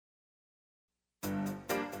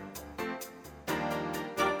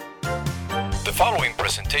The following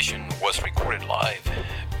presentation was recorded live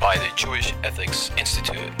by the Jewish Ethics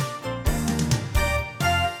Institute.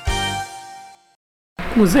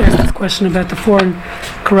 Was asked this question about the Foreign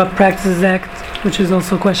Corrupt Practices Act, which is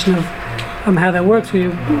also a question of how that works. We're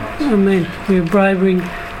bribing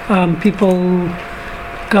people,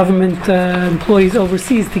 government employees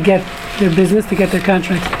overseas to get their business, to get their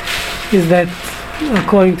contracts. Is that,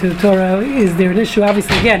 according to the Torah, is there an issue?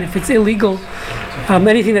 Obviously, again, if it's illegal,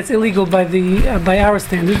 anything that's illegal by our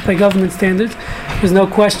standards, by government standards, there's no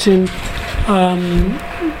question,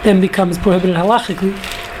 then becomes prohibited halachically.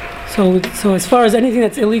 So as far as anything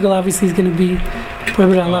that's illegal, obviously is going to be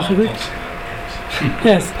prohibited halachically.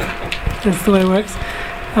 Yes, that's the way it works.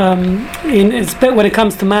 When it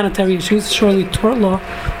comes to monetary issues, surely tort law,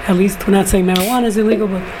 at least, we're not saying marijuana is illegal,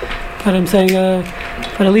 but I'm saying,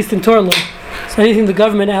 but at least in tort law. So anything the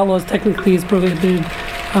government outlaws technically is prohibited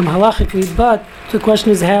halachically, but the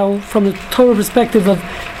question is how, from the Torah perspective of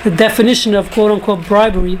the definition of quote-unquote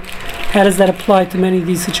bribery, how does that apply to many of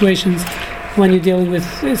these situations when you're dealing with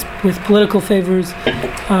political favors,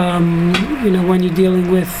 when you're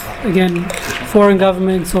dealing with, again, foreign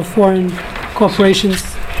governments or foreign corporations.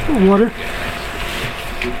 Water.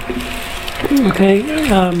 Okay,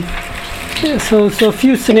 so a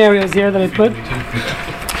few scenarios here that I put.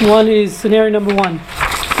 One is, scenario number one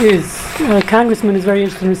is a congressman is very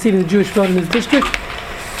interested in receiving the Jewish vote in his district.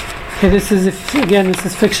 Okay, this is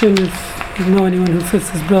fiction. If you know anyone who fits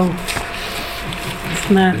this bill, it's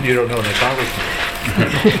not. You don't know any congressman.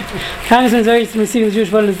 Congressman is very interested in receiving the Jewish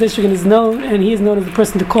vote in his district and he is known as the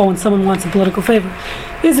person to call when someone wants a political favor.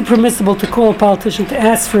 Is it permissible to call a politician to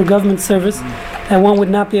ask for a government service that one would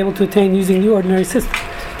not be able to attain using the ordinary system?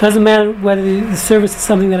 Doesn't matter whether the service is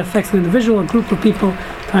something that affects an individual, a group of people,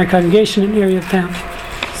 a congregation, an area of town.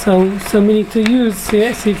 So meaning to use,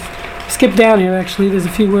 see, skip down here actually, there's a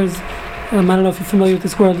few words, I don't know if you're familiar with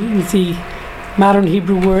this word, it's the modern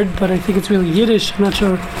Hebrew word, but I think it's really Yiddish. I'm not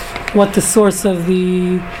sure what the source of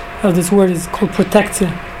this word is, called protektia.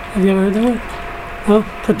 Have you ever heard that word? No?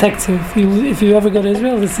 Protektia. If you ever go to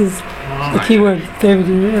Israel, this is the key word. David,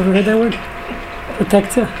 you ever heard that word?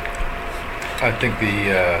 Protektia? I think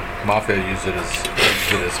the mafia uses it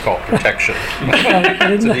as called protection.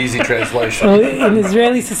 It's an easy translation. So in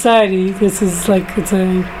Israeli society, this is it's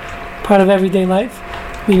a part of everyday life,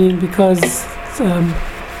 meaning because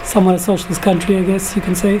somewhat a socialist country, I guess you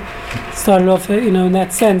can say, started off, in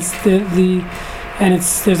that sense,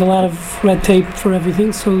 there's a lot of red tape for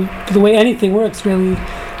everything. So the way anything works, really,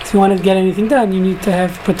 if you want to get anything done, you need to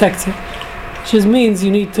have protection. Which just means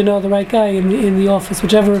you need to know the right guy in the office.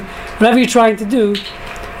 Whatever you're trying to do,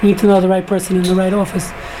 you need to know the right person in the right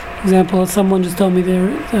office. For example, someone just told me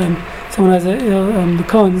someone has the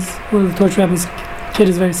Cohen's, one of the torch rabbis' kid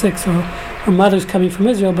is very sick, so her mother's coming from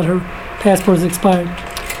Israel, but her passport is expired.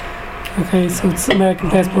 Okay, so it's American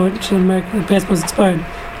passport. The passport's expired,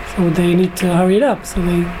 so they need to hurry it up. So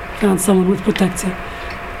they found someone with protection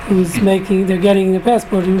they're getting the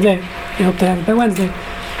passport in a day. They hope to have it by Wednesday.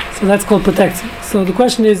 So that's called protection. So the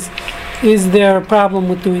question is there a problem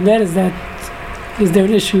with doing that? Is there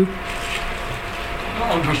an issue?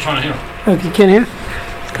 I'm just trying to hear. Okay, you can't hear?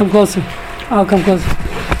 Come closer. I'll come closer.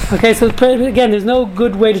 Okay, so again, there's no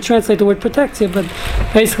good way to translate the word protektia, but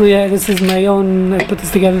basically this is my own, I put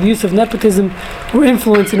this together, the use of nepotism or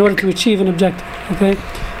influence in order to achieve an objective. Okay,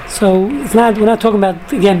 so we're not talking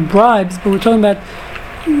about, again, bribes, but we're talking about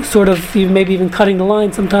sort of maybe even cutting the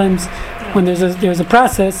line sometimes when there's a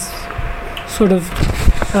process, sort of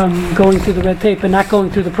going through the red tape and not going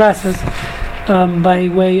through the process by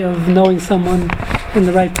way of knowing someone in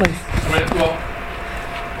the right place.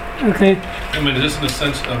 Okay. Is this in the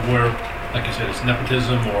sense of where, like you said, it's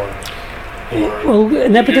nepotism or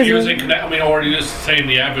nepotism? Or are you just saying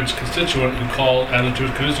the average constituent calls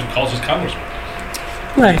his congressman?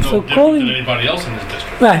 Right. No so different calling than anybody else in his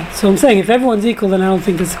district. Right. So I'm saying if everyone's equal, then I don't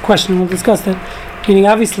think it's a question. We'll discuss that. Meaning,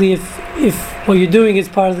 obviously, if what you're doing is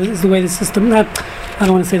the way the system. I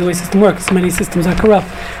don't want to say the way the system works. Many systems are corrupt.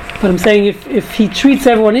 But I'm saying if he treats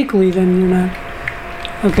everyone equally, then you're not.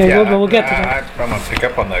 Okay, yeah, we'll get to that. I'm going to pick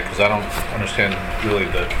up on that because I don't understand really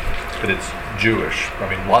that it's Jewish.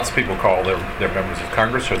 Lots of people call their members of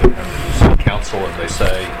Congress or their members of the city council and they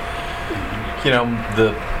say,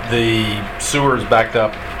 the sewer is backed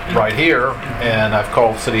up right here and I've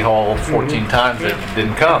called City Hall 14 times and it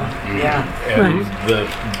didn't come. Yeah. And the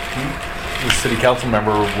city council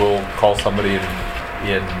member will call somebody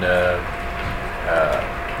in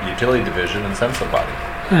utility division and send somebody.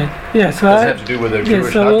 Right. Yeah. So does it have to do with their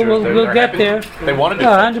Jewish? So not we'll get there. They want to do.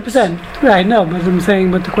 100%. Right. No, but what I'm saying,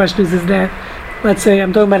 but the question is that, let's say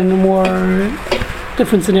I'm talking about in a more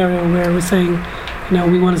different scenario where we're saying,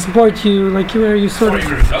 we want to support you, like where you sort Or of.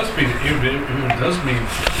 even if it does mean, even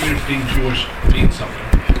if being Jewish means something.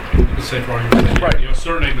 Let's say for argument's sake, Right.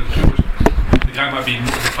 surname is Jewish. The guy might be,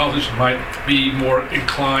 the politician might be more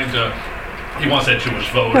inclined to, he wants that Jewish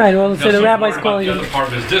vote. Right, well, so the so rabbi's worried about calling the it. other part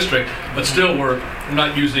of his district, but still we're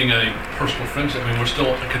not using a personal friendship. I mean, we're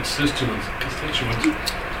still a constituent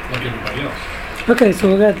like everybody else. Okay,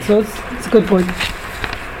 so it's a good point.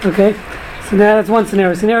 Okay, so now that's one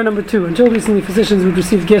scenario. Scenario number 2: until recently, physicians would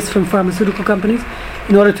receive gifts from pharmaceutical companies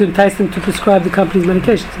in order to entice them to prescribe the company's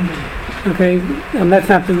medications. Okay, and that's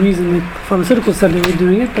not the reason the pharmaceuticals said they were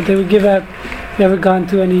doing it, but they would give out. If you ever gone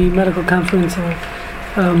to any medical conference or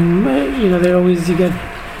you get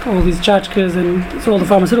all these tchotchkes and it's all the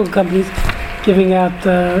pharmaceutical companies giving out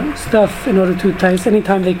stuff in order to entice.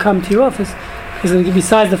 Anytime they come to your office, is going to give,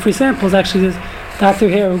 besides the free samples, actually there's Dr.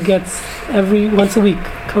 here who gets once a week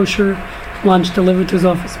kosher lunch delivered to his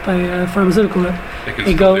office by a pharmaceutical rep. Because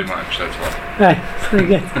it's too much, that's why. Right, so they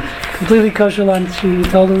get completely kosher lunch. He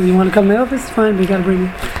told him, you want to come to my office? Fine, but you got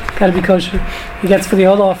to be kosher. He gets for the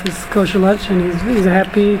whole office kosher lunch, and he's a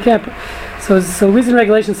happy camper. So recent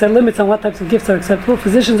regulations set limits on what types of gifts are acceptable.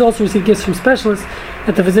 Physicians also receive gifts from specialists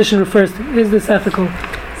that the physician refers to. Is this ethical?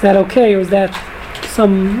 Is that okay, or is that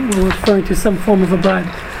we're referring to some form of a bribe,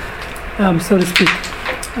 so to speak?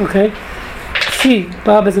 Okay. C.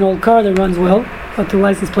 Bob has an old car that runs well, but the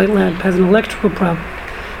license plate lamp has an electrical problem.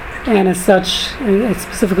 And as such, it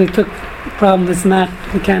specifically took a problem that's not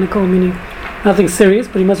mechanical, meaning nothing serious,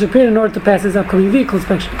 but he must repair it in order to pass his upcoming vehicle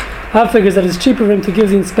inspection. Bob figures that it's cheaper for him to give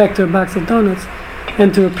the inspector a box of donuts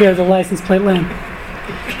than to repair the license plate lamp.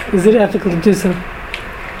 Is it ethical to do so?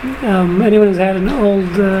 Anyone who's had an old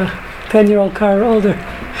 10-year-old car or older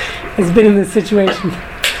has been in this situation.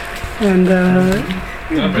 And But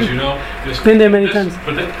been there many times.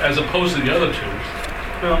 But as opposed to the other two,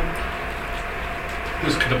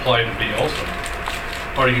 this could apply to B also.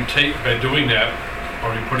 By doing that,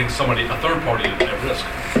 are you putting a third party at risk?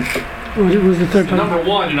 What was the third So part? number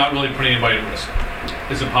one, you're not really putting anybody at risk.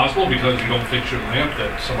 Is it possible because you don't fix your lamp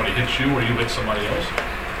that somebody hits you or you hit somebody else?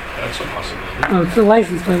 That's a possibility. Oh, it's a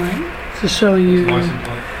license plate, right? It's just showing you. License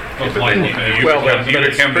plate. Yeah, but then you Well,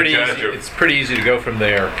 become it's pretty easy to go from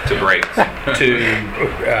there to break. to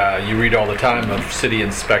you read all the time of city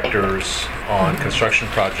inspectors on construction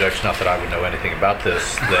projects. Not that I would know anything about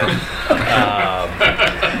this. That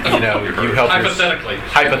you help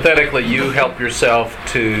hypothetically you help yourself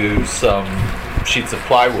to some sheets of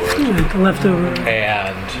plywood The leftover.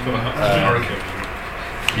 and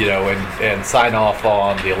and sign off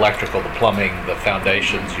on the electrical, the plumbing, the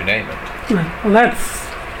foundations, you name it. Right. Well, that's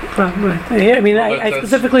right. Yeah, I mean, Well, I that's-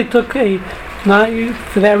 specifically took for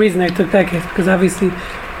that reason I took that case, because obviously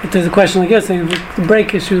if there's a question like you're saying, the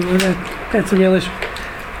brake issue, well, that's a real issue.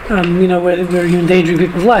 Where you're endangering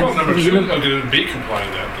people's lives. Well, number two, going to be complying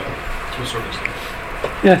with that, though, to a certain extent.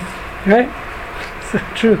 Yeah, right. So,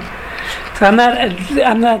 true. So I'm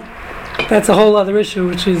not. That's a whole other issue,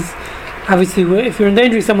 which is obviously if you're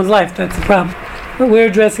endangering someone's life, that's a problem. But we're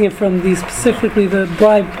addressing it from specifically the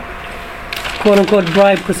bribe, quote unquote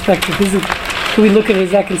bribe perspective. Do we look at it,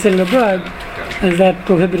 is that considered a bribe? Is that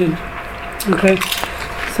prohibited? Okay.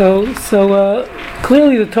 So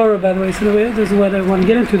clearly the Torah, by the way, so this is what I want to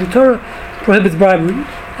get into. The Torah prohibits bribery,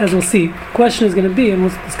 as we'll see. The question is going to be, and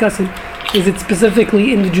we'll discuss it, is it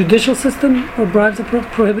specifically in the judicial system where bribes are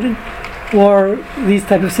prohibited, or these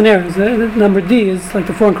type of scenarios? Number D is like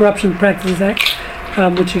the Foreign Corruption Practices Act,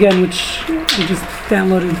 which we just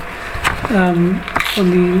downloaded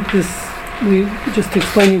just to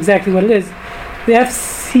explain exactly what it is. The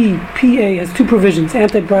FCPA has two provisions: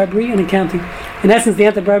 anti-bribery and accounting. In essence, the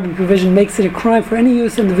anti-bribery provision makes it a crime for any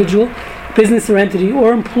U.S. individual, business or entity,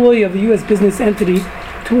 or employee of a U.S. business entity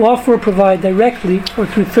to offer or provide directly or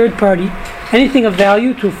through third party anything of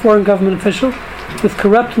value to a foreign government official with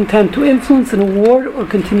corrupt intent to influence an award or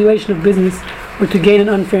continuation of business or to gain an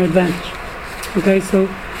unfair advantage. Okay, so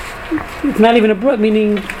it's not even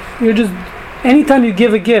meaning you're just, anytime you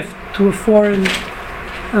give a gift to a foreign,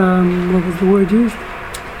 what was the word used?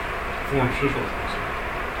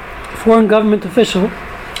 Foreign government official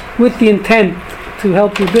with the intent to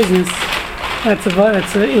help your business, that's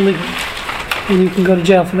illegal, and you can go to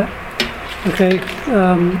jail for that. Okay,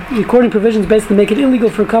 the recording provisions basically make it illegal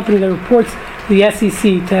for a company that reports to the SEC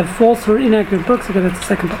to have false or inaccurate books. Okay, that's the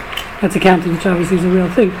second part. That's accounting, which obviously is a real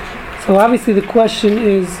thing. So obviously the question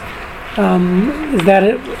is that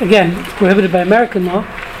again, it's prohibited by American law,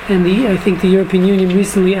 and I think the European Union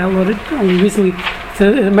recently outlawed it. Only recently,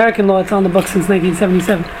 so American law, it's on the books since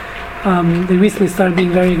 1977. They recently started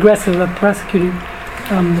being very aggressive about prosecuting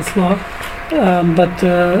this law. but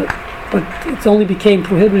it's only became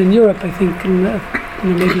prohibited in Europe, I think, in,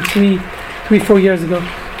 maybe 4 years ago.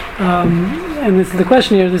 And this is the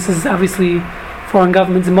question here. This is obviously foreign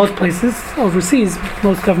governments in most places overseas.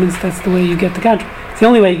 Most governments, that's the way you get the contract. It's the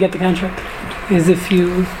only way you get the contract is if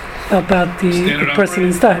you help out the person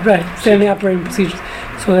inside, right? Standard operating procedures.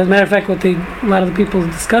 So as a matter of fact, a lot of the people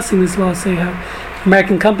discussing this law say how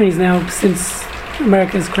American companies now, since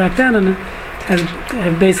America has cracked down on it,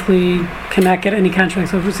 have basically cannot get any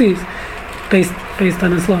contracts overseas based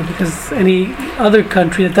on this law, because any other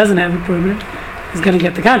country that doesn't have it prohibited is going to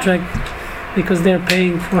get the contract because they're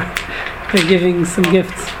paying for, they're giving some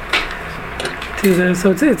gifts to the.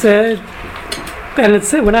 So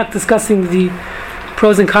we're not discussing the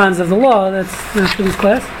pros and cons of the law. That's not for this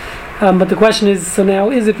class. But the question is, so now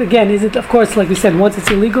is it, of course, like we said, once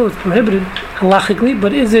it's illegal, it's prohibited halachically,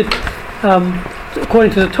 but is it,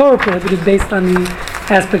 according to the Torah, prohibited based on the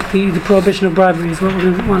aspect, the prohibition of bribery is what we're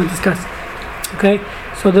going to want to discuss. Okay?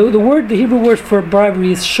 So the Hebrew word for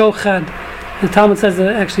bribery is shochad. The Talmud says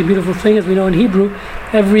actually a beautiful thing, as we know in Hebrew,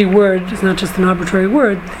 every word is not just an arbitrary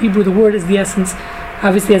word. Hebrew, the word is the essence,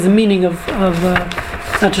 obviously has a meaning of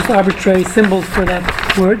not just arbitrary symbols for that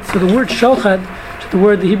word. So the word shochad,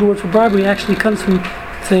 the Hebrew word for bribery, actually comes from,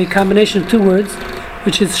 it's a combination of two words,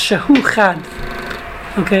 which is shahu chad.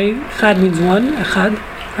 Okay, chad means one, echad,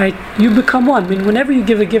 right? You become one. I mean, whenever you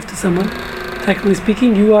give a gift to someone, technically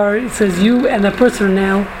speaking, it says you and that person are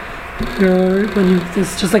now,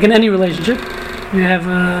 it's just like in any relationship. You have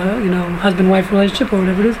a, husband-wife relationship or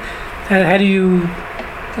whatever it is. How do you,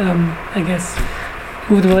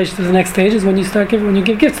 move the relationship to the next stage is when you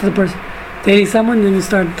give gifts to the person. Dating someone, then you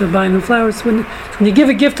start buying them flowers. When you give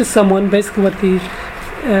a gift to someone, basically what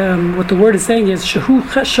the word is saying is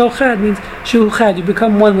shochad means shuchad. You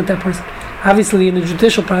become one with that person. Obviously, in a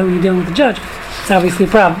judicial problem, when you're dealing with the judge, it's obviously a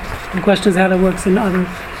problem. The question is how that works in other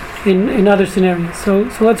scenarios. So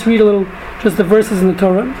let's read a little, just the verses in the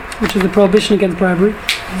Torah, which is the prohibition against bribery.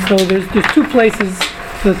 So there's two places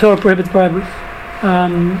the Torah prohibits bribery.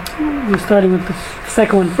 We're starting with the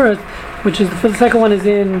second one first, which is the second one is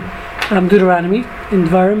in Deuteronomy, in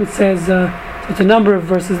Dvarim. It says, it's a number of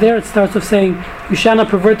verses there. It starts off saying, "You shall not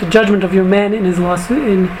pervert the judgment of your man in his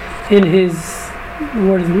lawsuit." The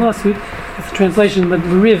word is in lawsuit. It's a translation, but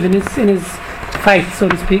riv in his fight, so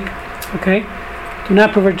to speak. Okay, do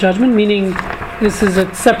not pervert judgment, meaning this is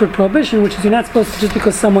a separate prohibition, which is you're not supposed to, just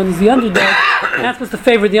because someone is the underdog, you're not supposed to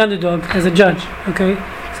favor the underdog as a judge. Okay,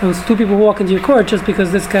 so it's two people walk into your court just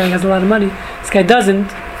because this guy has a lot of money, this guy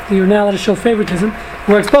doesn't. You're not allowed to show favoritism. It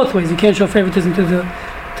works both ways. You can't show favoritism to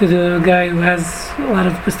the guy who has a lot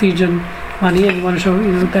of prestige and money, and you want to show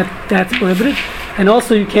that's prohibited. And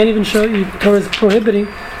also, you can't even show. Torah is prohibiting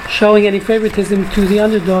showing any favoritism to the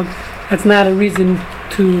underdog. That's not a reason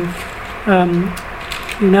to.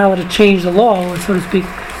 You're not allowed to change the law, or so to speak,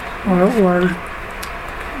 or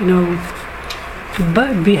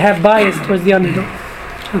have bias towards the underdog.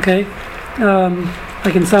 Okay.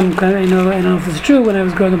 Like in some, I don't know if it's true. When I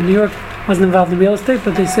was growing up in New York, I wasn't involved in real estate,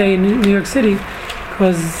 but they say in New York City,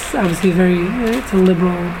 because obviously it's a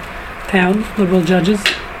liberal town, liberal judges,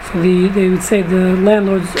 so they would say the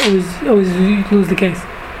landlords always lose the case.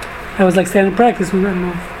 I was like standard practice when, I don't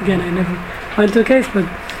know, again, I never went to a case, but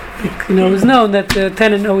it was known that the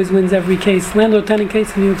tenant always wins every case. Landlord-tenant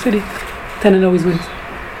case in New York City, tenant always wins.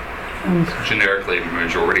 Generically,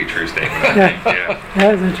 majority true statement, I think, yeah.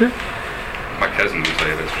 Yeah, is that true? My cousin would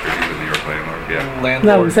say that's true. He's a New York landlord, yeah.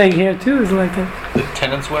 No, I'm saying here too, is it like that? The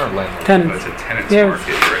tenants win or landlords? Tenants. But it's a tenant's Yeah. market.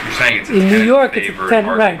 You're saying it's a In New tenant York, it's a favored tenant,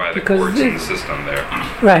 market right, by the because courts in the system there.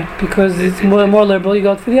 Right, because it's more liberal, you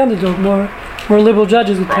go for the underdog. More liberal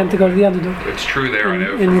judges would tend to go to the underdog. It's true there, I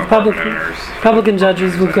know, And from apartment Republican owners.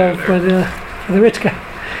 judges would go for the rich guy.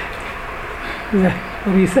 Yeah,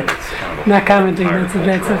 what do you say? Not commenting, that's a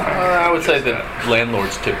bad stuff. I would say that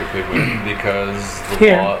landlords typically win because the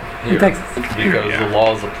Here, law in Texas. because the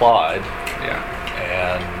law is applied Yeah.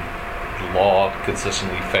 and the law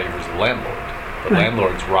consistently favors the landlord. The Right.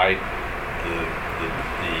 landlords write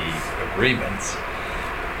the agreements.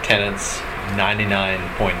 Tenants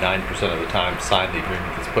 99.9% of the time sign the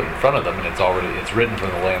agreement that's put in front of them, and it's written from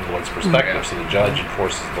the landlord's perspective. So the judge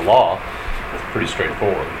enforces the law. It's pretty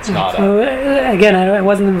straightforward. It's not So again, I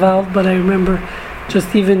wasn't involved, but I remember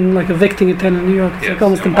just even like evicting a tenant in New York, it's Yeah, like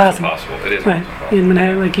almost impossible. It is Right, almost impossible. in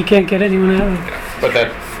Manhattan, like you can't get anyone out. But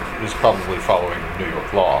that is probably following New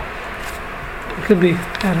York law. It could be,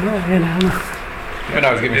 I don't know, again, I don't know. And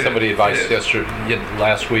I was giving somebody advice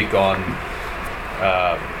last week on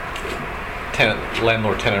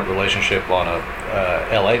landlord-tenant relationship on a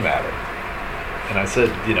LA matter, And I said,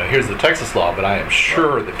 here's the Texas law, but I am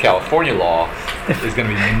sure that California law is going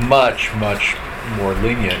to be much, much more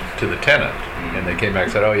lenient to the tenant. And they came back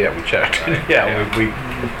and said, oh yeah, we checked. We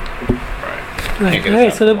Right. Can't get Okay.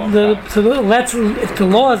 us So out for a long time. that's if the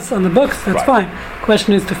law is on the books, that's Right. fine.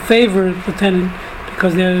 Question is to favor the tenant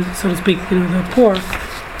because they're, so to speak, the poor,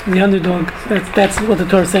 the underdog. That's what the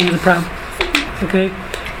Torah is saying is a problem. Okay.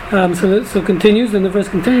 So continues, and the verse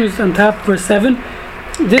continues on top, verse 7.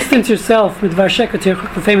 Distance yourself with Varshekot,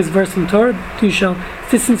 the famous verse in the Torah. You shall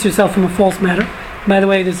distance yourself from a false matter. By the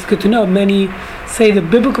way, this is good to know. Many say the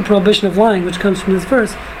biblical prohibition of lying, which comes from this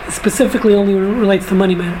verse, specifically only relates to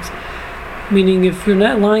money matters. Meaning, if you're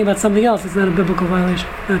not lying about something else, it's not a biblical violation.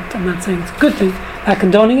 I'm not saying it's a good thing, not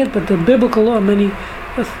condoning it, but the biblical law, many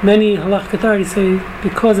halakhic authorities say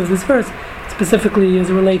because of this verse, specifically as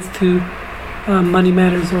it relates to money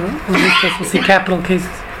matters, or in this case, we'll see capital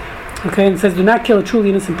cases. Okay, and it says, do not kill a truly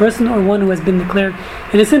innocent person or one who has been declared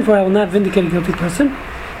innocent, for I will not vindicate a guilty person.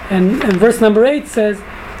 And verse number 8 says,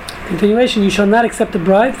 continuation, you shall not accept a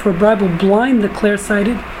bribe, for a bribe will blind the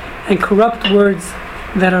clear-sighted and corrupt words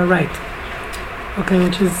that are right. Okay,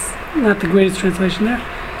 which is not the greatest translation there.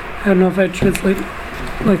 I don't know if I translate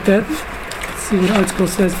like that. Let's see what article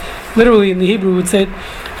says. Literally in the Hebrew would say,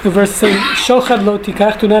 the verse saying, Shochad lo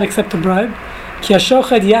tikach, do not accept a bribe. Ki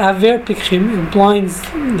ha-shochad ya'aver pikchim, it blinds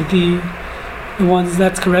the ones,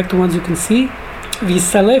 that's correct, the ones who can see.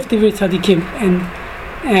 V'yisalef divir tzadikim,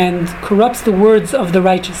 and corrupts the words of the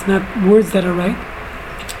righteous, not words that are right.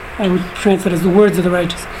 I would translate as the words of the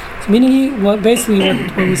righteous. So meaning, what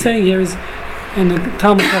we're saying here is, and the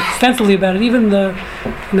Talmud talks extensively about it, even the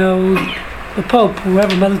Pope,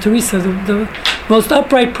 whoever, Mother Teresa, the most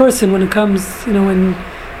upright person when it comes, when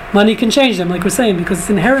money can change them, like we're saying, because it's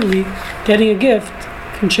inherently, getting a gift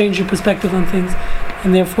can change your perspective on things.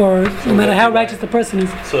 And therefore, no matter how righteous the person is.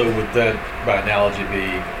 So would that, by analogy, be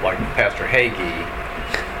like Pastor Hagee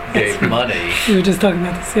gave money, We were just talking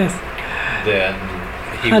about this, yes. then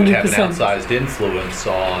he would have an 100%. outsized influence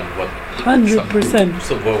on what 100%.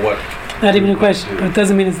 So what? Not even a question, but it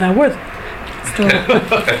doesn't mean it's not worth it. It's still,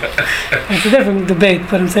 it's a different debate,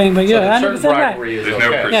 but I'm saying, but you're 100% right. Is There's okay.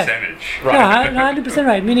 no percentage. Right. No, 100%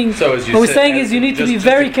 right. Meaning, So as you what we're said, saying is you need to be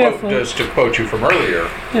very careful. Just to quote you from earlier,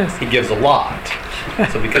 Yes. he gives a lot.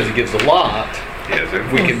 So because he gives a lot, Yes,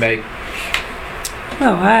 we can make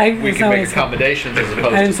No, we can make accommodations as opposed I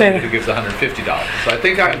to didn't say somebody who gives $150. So I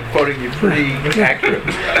think I'm quoting you pretty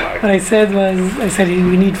accurately. What I said was,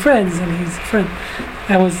 we need friends, and he's a friend.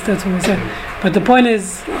 That's what I said. But the point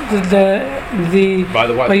is, the By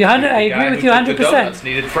the way, but I the agree guy with who you took the 100%. donuts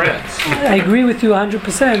needed friends. I agree with you 100%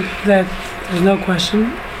 that there's no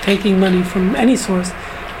question taking money from any source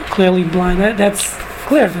clearly blind. That's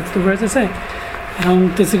clear. That's the words I say. I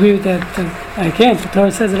don't disagree with that. I can't. The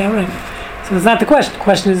Torah says it outright. So that's not the question. The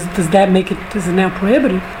question is, is it now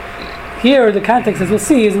prohibited? Here, the context, as we'll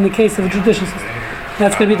see, is in the case of a judicial system.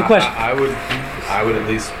 That's going to be the question. I would at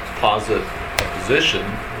least posit a position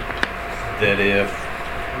that if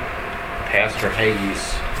Pastor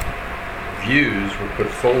Hagee's views were put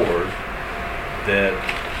forward, that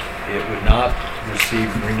it would not receive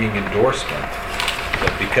ringing endorsement, but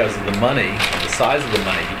because of the money and the size of the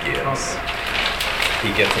money he gives, he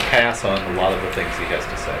gets a pass on a lot of the things he has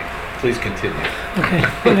to say. Please continue. Okay.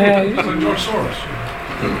 It's like George Soros.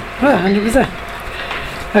 100%.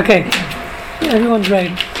 Okay. Everyone's right.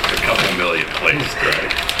 A couple million placed, right?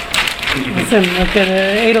 Listen, look at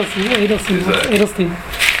Edelstein. Is the Edelstein?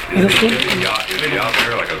 yacht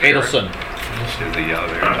there like a Vera? Adelson. Is the yacht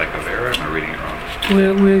there like a Vera? Am I reading it wrong?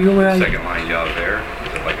 Where are you? Second line yacht there.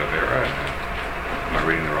 Is it like a Vera? Am I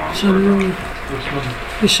reading the wrong So, word? wrong?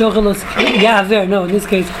 yeah, there. No, in this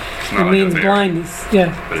case, It's it not like means a Vera. blindness.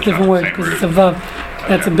 Yeah, But it's it's a not different the word same because it's root. a vav.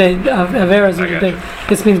 That's a big. Avera is I a got big. you.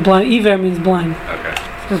 This means blind. Iver means blind. Okay.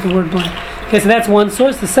 That's the word blind. Okay, so that's one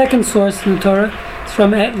source. The second source in the Torah is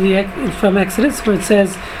from Exodus, where it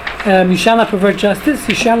says, "You shall not pervert justice.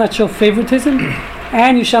 You shall not show favoritism,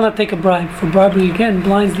 and you shall not take a bribe. For bribery again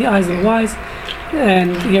blinds the eyes of the wise."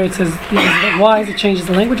 And here it says the eyes of the wise. It changes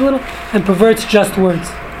the language a little and perverts just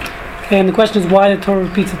words. Okay, and the question is why the Torah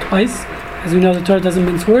repeats it twice. As we know, the Torah doesn't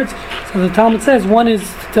mince words. So the Talmud says one is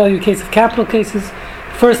to tell you a case of capital cases.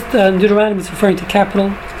 First, Deuteronomy is referring to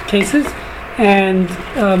capital cases, and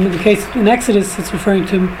in the case in Exodus, it's referring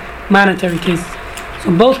to monetary cases. So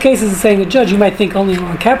in both cases, it's saying the judge, you might think only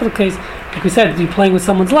on a capital case, like we said, if you're playing with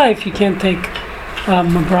someone's life, you can't take a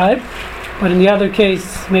bribe. But in the other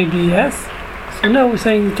case, maybe yes. So no, we're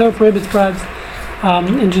saying the Torah prohibits bribes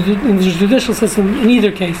in the judicial system in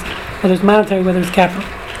either case, whether it's monetary, whether it's capital.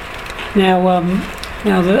 Now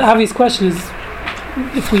the obvious question is,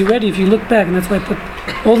 if you look back, and that's why I put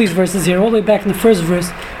all these verses here, all the way back in the first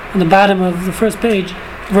verse, on the bottom of the first page,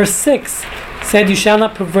 verse 6 said, you shall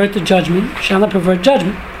not pervert the judgment,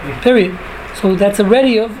 period. So that's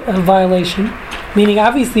already a violation, meaning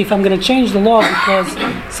obviously if I'm going to change the law because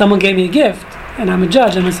someone gave me a gift, and I'm a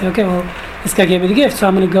judge, I'm going to say, okay, well, this guy gave me the gift, so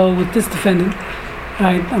I'm going to go with this defendant,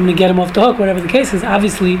 right? I'm going to get him off the hook, whatever the case is.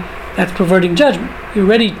 Obviously, that's perverting judgment.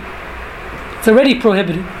 It's already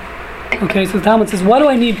prohibited. Okay, so the Talmud says, why do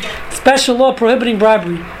I need special law prohibiting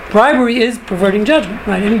bribery? Bribery is perverting judgment,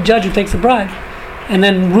 right? Any judge who takes a bribe and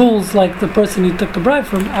then rules like the person who took the bribe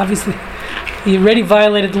from, obviously, he already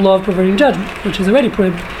violated the law of perverting judgment, which is already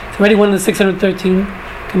prohibited. It's already one of the 613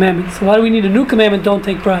 commandments. So why do we need a new commandment, don't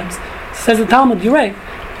take bribes? Says the Talmud, you're right.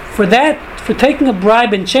 For taking a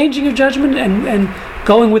bribe and changing your judgment and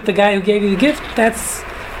going with the guy who gave you the gift, that's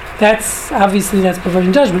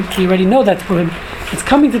perverting judgment. You already know that's prohibited. It's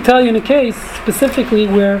coming to tell you in a case specifically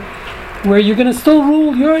where you're going to still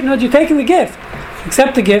rule. You're taking the gift,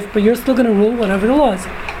 accept the gift, but you're still going to rule whatever the law is,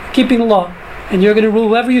 keeping the law, and you're going to rule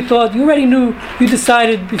whoever you thought you already knew. You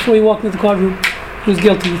decided before you walked into the courtroom who's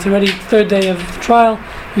guilty. It's already the third day of trial.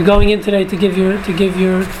 You're going in today to give your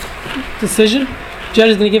decision. The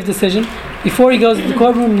judge is going to give a decision. Before he goes to the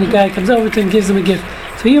courtroom, the guy comes over to him and gives him a gift.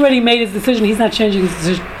 So he already made his decision. He's not changing his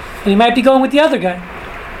decision. And he might be going with the other guy.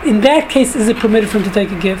 In that case, is it permitted for him to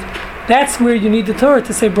take a gift? That's where you need the Torah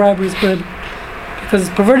to say bribery is prohibited. Because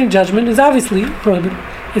perverting judgment is obviously prohibited.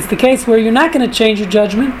 It's the case where you're not going to change your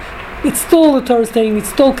judgment. It's still, the Torah is saying, it's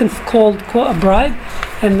still called a bribe,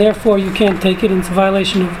 and therefore you can't take it, and it's a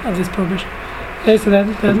violation of this prohibition. Okay, so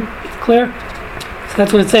that's clear? So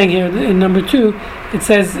that's what it's saying here. In number 2, it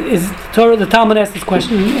says, the Talmud asked this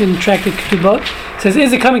question in Tractate Ketubot. It says,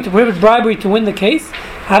 is it coming to prohibit bribery to win the case?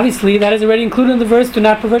 Obviously, that is already included in the verse, do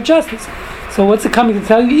not pervert justice. So what's it coming to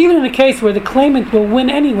tell you? Even in a case where the claimant will win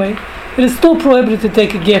anyway, it is still prohibited to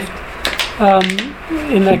take a gift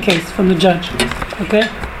in that case from the judge. Okay?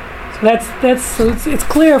 So it's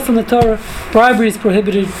clear from the Torah, bribery is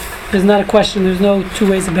prohibited. There's not a question, there's no two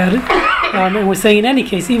ways about it. And we're saying in any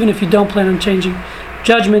case, even if you don't plan on changing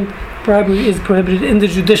judgment, bribery is prohibited in the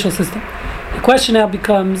judicial system. The question now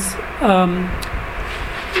becomes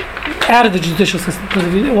out of the judicial system,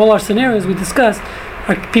 because all our scenarios we discussed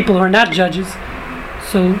are people who are not judges.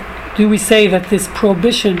 So do we say that this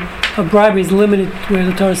prohibition of bribery is limited to where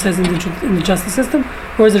the Torah says in the justice system,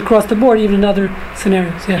 or is it across the board even in other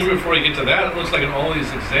scenarios? Yes. Even before you get to that, it looks like in all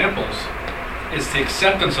these examples, it's the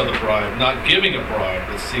acceptance of the bribe, not giving a bribe,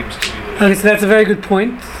 that seems to be the... Okay, so that's a very good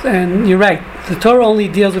point, and you're right. The Torah only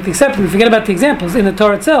deals with the acceptance. Forget about the examples. In the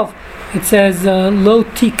Torah itself, it says, lo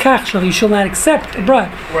tikach, you shall not accept a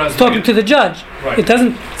bribe. Whereas it's talking to the judge. Right. It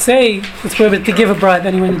doesn't say it's prohibited to give a bribe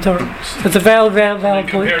anywhere in the Torah. So it's a valid point.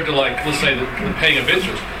 Compared to, like, let's say the paying of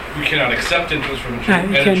interest, you cannot accept interest from a Jew,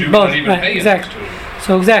 and a Jew both, cannot even pay interest to you.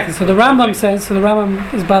 So exactly. So the Rambam says, the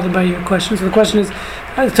Rambam is bothered by your question. So the question is,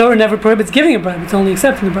 the Torah never prohibits giving a bribe, it's only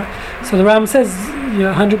accepting the bribe. So the Rambam says,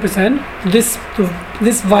 you're 100%,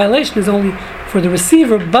 this violation is only for the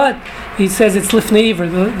receiver, but he says it's lifnei iver,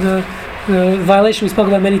 the violation we spoke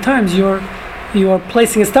about many times. You are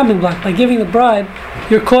placing a stumbling block. By giving the bribe,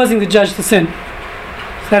 you're causing the judge to sin.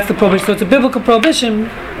 So that's the prohibition. So it's a biblical prohibition,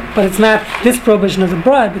 but it's not this prohibition of the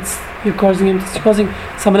bribe, you're causing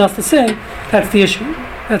someone else to sin. That's the issue.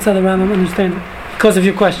 That's how the Rambam understands it, because of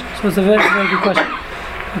your question. So it's a very, very good question.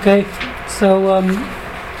 Okay, so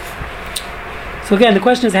again, the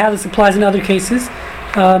question is how this applies in other cases.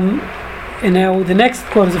 And now the next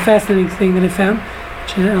quote is a fascinating thing that I found,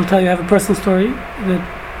 which I'll tell you. I have a personal story that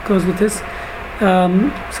goes with this.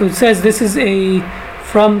 So it says this is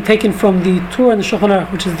taken from the Torah and the Shulchan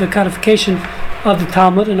Aruch, which is the codification of the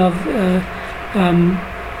Talmud and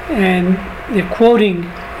and they're quoting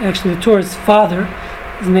actually the Torah's father.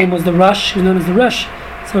 His name was the Rush. He's known as the Rush.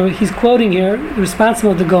 So he's quoting here the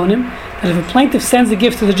responsible of the Gonim, that if a plaintiff sends a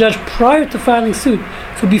gift to the judge prior to filing suit,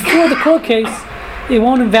 so before the court case, it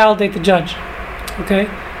won't invalidate the judge. Okay?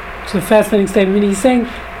 It's a fascinating statement. I mean, he's saying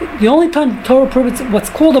the only time the Torah prohibits what's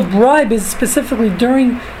called a bribe is specifically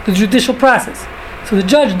during the judicial process. So the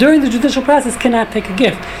judge during the judicial process cannot take a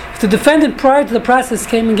gift. If the defendant prior to the process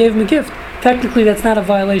came and gave him a gift, technically that's not a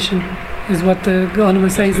violation, is what the Gonim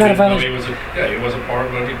was saying. It's not a violation. He was a part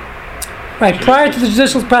of it. Right, prior to the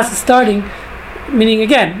judicial process starting, meaning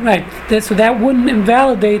again, right, so that wouldn't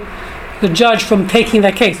invalidate the judge from taking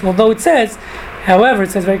that case. Although it says, however, it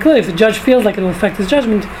says very clearly, if the judge feels like it will affect his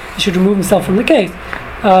judgment, he should remove himself from the case.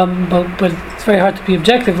 But it's very hard to be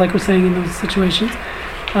objective, like we're saying in those situations.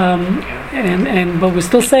 But we're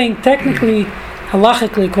still saying technically,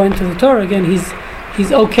 halachically, according to the Torah, again,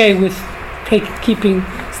 he's okay with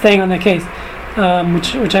staying on their case,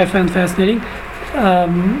 which I found fascinating,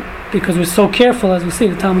 because we're so careful, as we see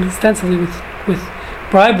the Talmud extensively with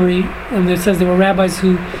bribery, and it says there were rabbis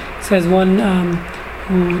who says one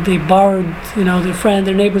who they borrowed their friend,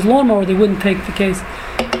 their neighbor's lawnmower, they wouldn't take the case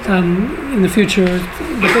in the future.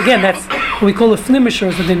 But again, that's what we call a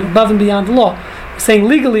flimishers, above and beyond the law. Saying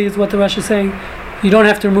legally is what the Rosh is saying. You don't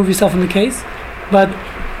have to remove yourself from the case, but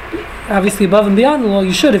obviously above and beyond the law,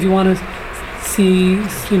 you should if you want to see,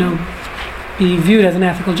 be viewed as an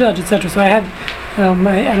ethical judge, etc. So I had, I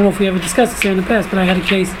don't know if we ever discussed this here in the past, but I had a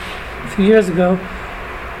case a few years ago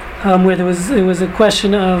where it was a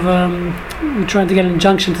question of we're trying to get an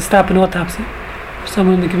injunction to stop an autopsy for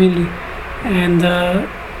someone in the community, and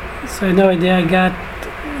so I had no idea. I got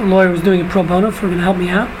a lawyer who was doing it pro bono going to help me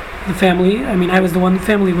out. The family, I was the one. The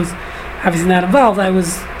family was obviously not involved.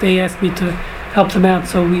 They asked me to help them out,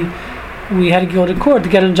 so we had to go to court to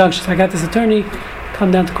get an injunction. So I got this attorney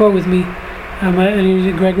come down to court with me.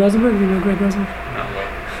 Greg Rosenberg. You know Greg Rosenberg?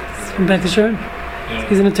 He's from Beth Sharon. Yeah.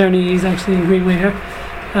 He's an attorney. He's actually in Greenway here.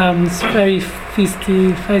 He's a very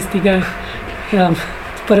feisty guy. To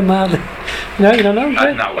put it mildly. No, you don't know him?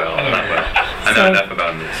 Greg? Not well. I know enough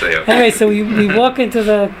about him to say okay. Anyway, so we walk into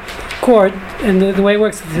the court, and the way it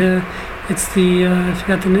works is it's I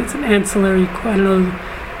forgot the name. It's an ancillary. I don't know.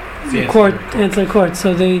 Court, ancillary court.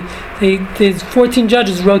 So there's 14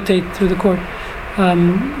 judges rotate through the court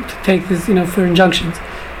to take this, for injunctions.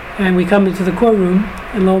 And we come into the courtroom,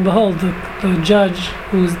 and lo and behold, the judge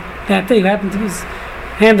who's that day, who happened to be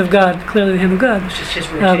hand of God, clearly the hand of God. It's just his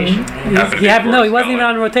rotation. He wasn't even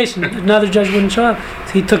on rotation. Another judge wouldn't show up,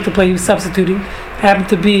 so he took the place. He was substituting. Happened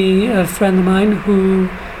to be a friend of mine who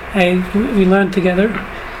we learned together,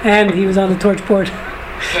 and he was on the torch board.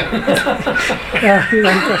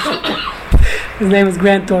 His name was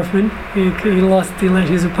Grant Dorfman. He lost the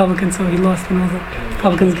election. He's a Republican, so he lost when all the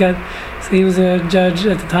Republicans got. So he was a judge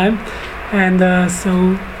at the time, and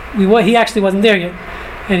he actually wasn't there yet,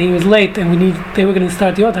 and he was late, and they were going to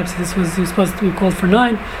start the autopsy. He was supposed to be called for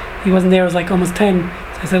 9. He wasn't there. It was like almost 10.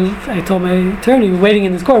 So I told my attorney, we're waiting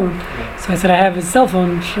in this courtroom. So I said, I have his cell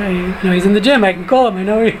phone. He's in the gym. I can call him. I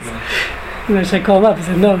know he is. Should I call him up? He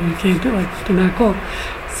said, no, you can't do not call.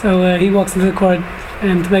 So he walks into the court,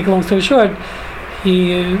 and to make a long story short,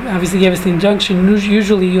 he obviously gave us the injunction.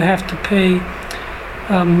 Usually you have to pay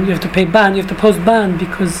bond. You have to post bond,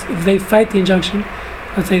 because if they fight the injunction,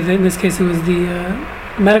 let's say that in this case it was the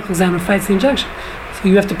medical examiner fights the injunction, so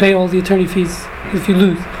you have to pay all the attorney fees if you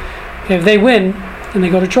lose. Okay, if they win and they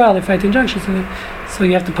go to trial, they fight the injunction, so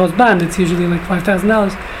you have to post bond. It's usually like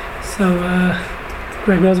 $5,000. So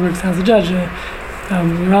Greg Rosenberg tells the judge, Your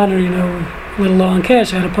Honor, a little low on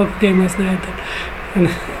cash. I had a poker game last night, and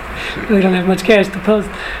really don't have much cash to post.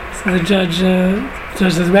 So the judge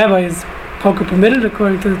says, Rabbi, is poker permitted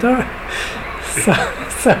according to the Torah?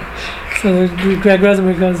 So Greg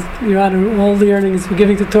Rosenberg goes, Your Honor, all the earnings we're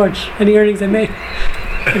giving to Torch. Any earnings I made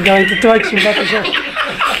are going to Torch and Beth Sharon.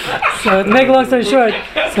 So to make a long story short,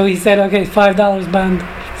 so he said, okay, $5 bond.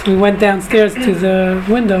 So we went downstairs to the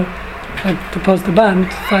window to post the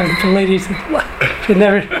bond. The lady said, what? She'd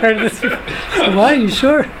never heard of this before. So why? Are you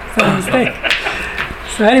sure? It's not a mistake.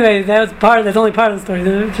 So anyway, that's only part of the story.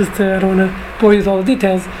 I don't want to bore you with all the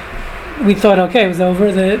details. We thought, okay, it was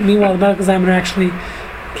over. Meanwhile, the medical examiner actually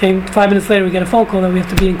came. 5 minutes later, we get a phone call that we have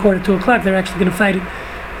to be in court at 2 o'clock. They're actually going to fight it,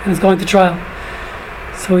 and it's going to trial.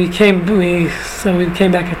 So we came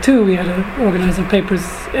back at 2. We had to organize our papers,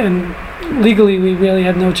 and legally we really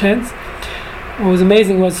had no chance. What was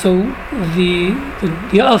amazing was so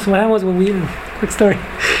what happened was when we quick story.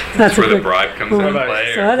 That's where the bribe comes into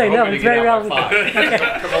play. So I know it's very relevant. Okay.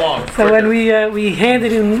 Come along. So when we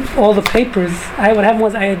handed in all the papers, what happened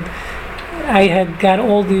was I had got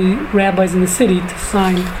all the rabbis in the city to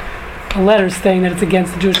sign a letter saying that it's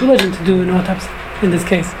against the Jewish religion to do an autopsy. In this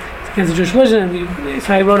case, it's against the Jewish religion, and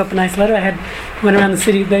so I wrote up a nice letter. Went around the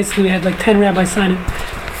city. Basically, we had like 10 rabbis sign it.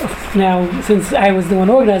 Now, since I was the one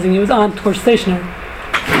organizing, it was on Torch stationery.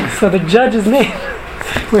 So the judge's name.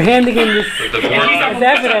 We're handing in this as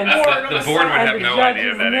evidence. The board would have no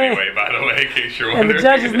idea of that anyway, by the way, in case you're wondering. And the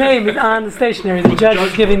judge's name is on the stationery. The judge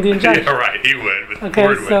is giving the injunction. Yeah, right, he would. But okay,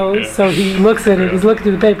 the board would, so he looks at it, he's looking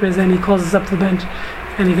through the papers, and he calls us up to the bench,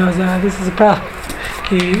 and he goes, this is a problem.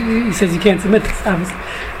 He says, you can't submit this, obviously.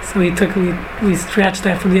 So we scratched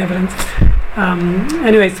that from the evidence.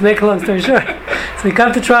 Anyways, to make a long story short, so we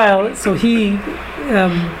come to trial, so he,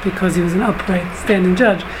 because he was an upright, standing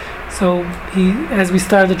judge, so as we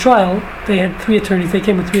started the trial, they had 3 attorneys. They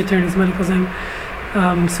came with 3 attorneys, medical examiner.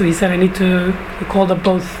 So he said, he called up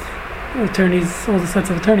both attorneys, all the sets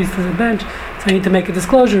of attorneys to the bench. So I need to make a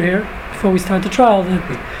disclosure here before we start the trial that,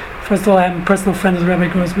 first of all, I'm a personal friend of Rabbi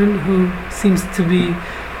Grossman, who seems to be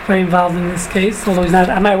very involved in this case, although he's not.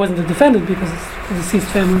 I wasn't the defendant because it's the deceased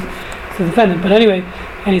family, it's the defendant. But anyway,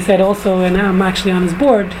 and he said also, and I'm actually on his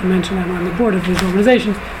board. He mentioned I'm on the board of his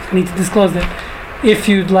organization. I need to disclose that. If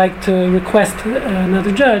you'd like to request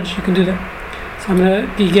another judge, you can do that. So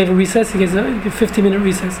he gave a recess. He gave a 15-minute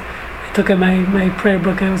recess. I took out my prayer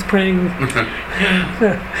book. I was praying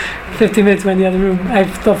 15 minutes went in the other room. I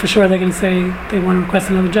thought for sure they're going to say they want to request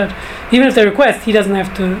another judge. Even if they request, he doesn't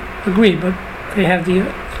have to agree, but he has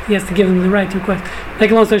to give them the right to request.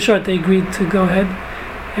 Make a long story short, they agreed to go ahead,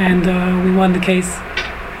 and we won the case.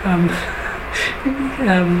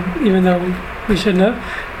 Even though we shouldn't have,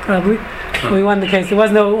 probably. We won the case. There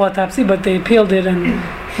was no autopsy, but they appealed it, and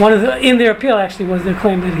in their appeal actually was their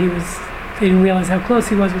claim that they didn't realize how close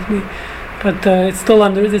he was with me. But it's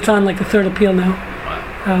on like the third appeal now.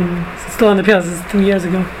 It's still on the appeal. This is 2 years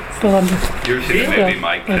ago. It's still under. You ever seen the movie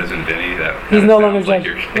My Cousin Vinny? He's no longer judge.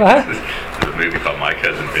 What? There's a movie called My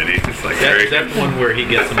Cousin Vinny. It's like that one where he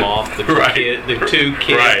gets them off. The two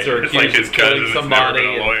kids are accused of killing somebody.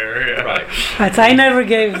 Never been a lawyer. Yeah. Right. So I never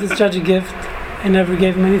gave this judge a gift. I never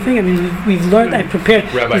gave him anything. I mean, we've learned. I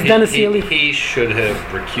prepared. Rabbi, he's done a CLE. He should have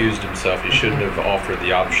recused himself. He shouldn't have offered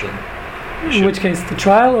the option. In which case, the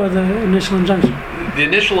trial or the initial injunction? The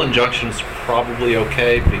initial injunction is probably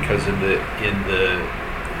okay because in the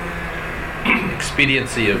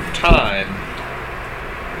expediency of time,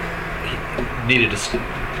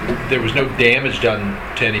 there was no damage done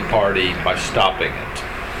to any party by stopping it.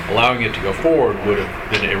 Allowing it to go forward would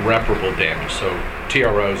have been irreparable damage. So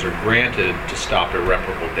TROs are granted to stop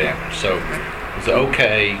irreparable damage. So it was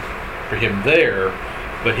okay for him there,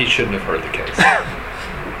 but he shouldn't have heard the case.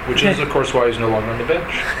 Which is, of course, why he's no longer on the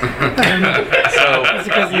bench. So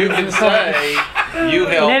you can say you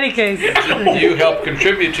helped. In any case, you helped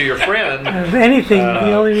contribute to your friend. Anything,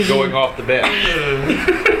 the only reason going off the bench.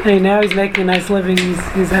 Hey, now he's making a nice living.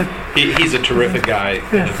 He's happy. He's a terrific guy,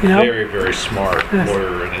 yes, and a very, very smart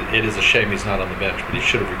lawyer. And it is a shame he's not on the bench, but he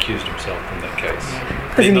should have recused himself from that case.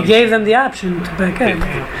 Because he gave them the option to back out.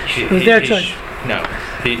 It was their choice.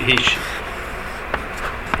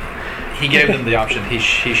 He gave them the option. He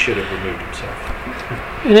should have removed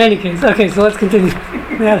himself. In any case, okay. So let's continue.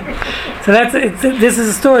 So this is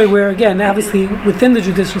a story where, again, obviously within the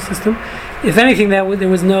judicial system, if anything, there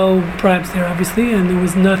was no bribes there, obviously, and there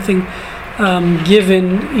was nothing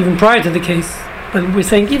given even prior to the case. But we're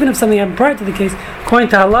saying even if something happened prior to the case, according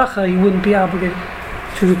to halacha, he wouldn't be obligated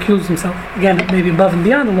to recuse himself. Again, maybe above and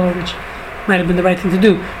beyond the law, which might have been the right thing to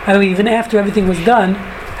do. By the way, even after everything was done,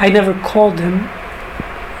 I never called him.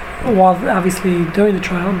 While obviously during the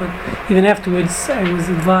trial, but even afterwards, I was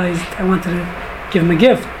advised I wanted to give him a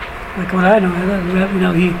gift. Like what I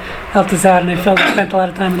know, he helped us out, and I spent a lot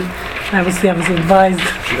of time in it. And obviously, I was advised.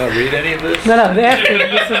 Did you not read any of this? No. After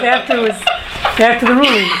the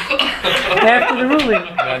ruling. After the ruling.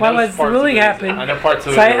 Once the ruling happened, I know parts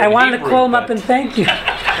of it. So I wanted to call him up and thank you.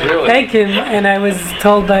 Really? Thank him, and I was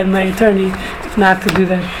told by my attorney not to do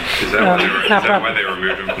that. Is that why they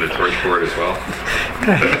removed him from the torch board as well?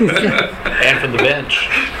 And from the bench.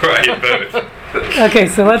 Right, both. Okay,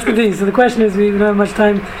 so let's continue. So the question is, we don't have much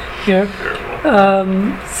time here.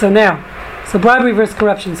 So bribery versus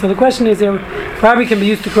corruption. So the question is, bribery can be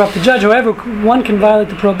used to corrupt the judge. However, one can violate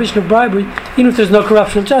the prohibition of bribery even if there's no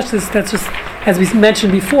corruption of justice. That's just, as we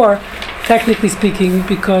mentioned before, technically speaking,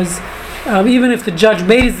 because even if the judge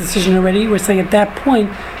made his decision already, we're saying at that point,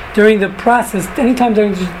 during the process, anytime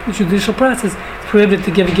during the judicial process, it's prohibited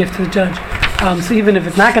to give a gift to the judge. So even if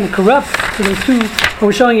it's not going to corrupt, so the two, what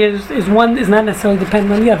we're showing is one is not necessarily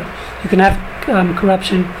dependent on the other. You can have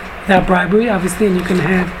corruption without bribery, obviously, and you can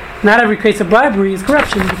have, not every case of bribery is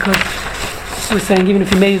corruption, because we're saying even if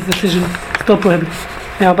he made his decision, it's still prohibited.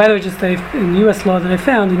 Now, by the way, just in U.S. law that I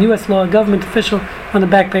found, in U.S. law, a government official on the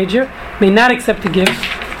back page here may not accept a gift.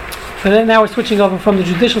 But then now we're switching over from the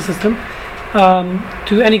judicial system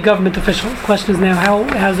to any government official. The question is now, how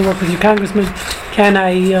does it work with your congressman? Can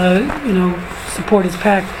I, support his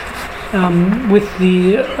PAC with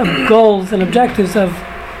the goals and objectives of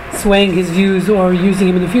swaying his views or using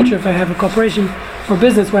him in the future if I have a corporation or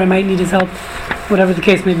business where I might need his help, whatever the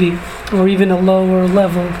case may be, or even a lower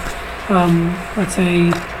level,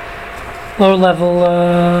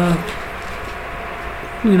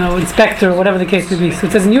 inspector, whatever the case may be. So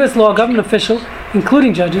it says in U.S. law, a government official,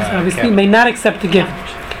 including judges, obviously, may not accept a gift.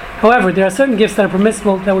 However, there are certain gifts that are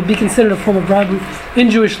permissible that would be considered a form of bribery in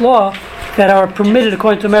Jewish law that are permitted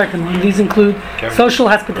according to American law. And these include social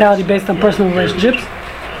hospitality based on personal relationships,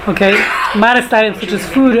 modest items such as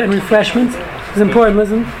food and refreshments is important,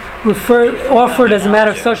 listen, offered as a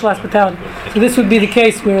matter of social hospitality. So this would be the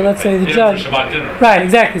case where, let's say, the judge. For Shabbat dinner. Right,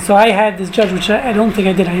 exactly. So I had this judge, which I don't think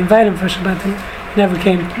I did. I invited him for Shabbat dinner. He never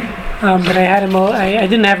came. But I had him. I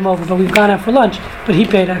didn't have him over, but we've gone out for lunch. But he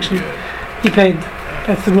paid actually. He paid.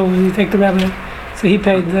 That's the rule when you take the rabbi. So he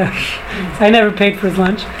paid. So I never paid for his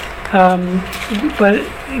lunch. But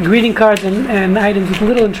greeting cards and items with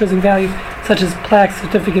little intrinsic value, such as plaques,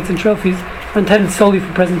 certificates, and trophies, are intended solely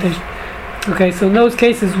for presentation. Okay, so in those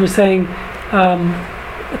cases, we're saying,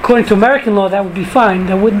 according to American law, that would be fine.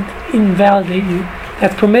 That wouldn't invalidate you.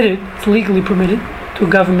 That's permitted. It's legally permitted to a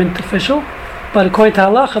government official. But according to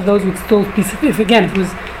halacha, those would still be. If we're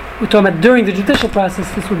talking about during the judicial process,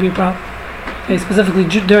 this would be a problem. Okay, specifically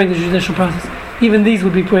during the judicial process, even these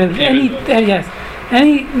would be prohibited.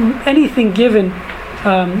 Anything given.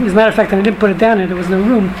 As a matter of fact, and I didn't put it down here. There was no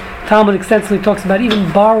room. Talmud extensively talks about even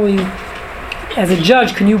borrowing. As a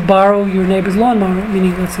judge, can you borrow your neighbor's lawnmower?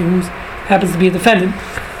 Meaning, let's say, who happens to be a defendant.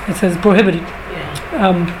 It says prohibited.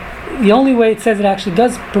 The only way it says it actually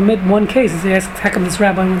does permit one case is they asked, how come this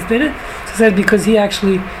rabbi once did it? So it said because he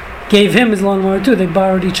actually gave him his lawnmower too. They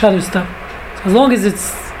borrowed each other's stuff. So as long as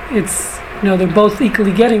it's they're both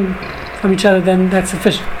equally getting from each other, then that's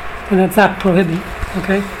sufficient, and that's not prohibited.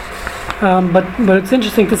 Okay. But it's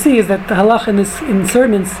interesting to see is that the halach in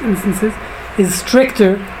certain instances is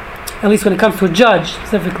stricter, at least when it comes to a judge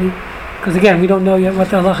specifically, because again we don't know yet what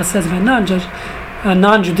the halacha says about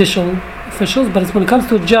non-judicial officials. But it's when it comes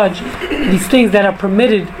to a judge, these things that are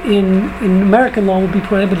permitted in American law will be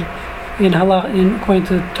prohibited in halach according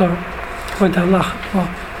to Torah, according to halacha. Well, I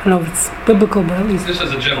don't know if it's biblical, but at least This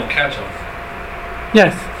is a general catch-all.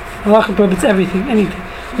 yes, halacha prohibits everything, anything.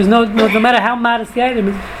 There's no matter how modest the item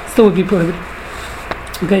is, it still would be prohibited.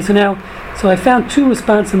 Okay, so I found two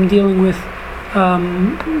responses dealing with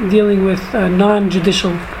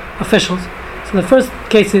non-judicial officials. So the first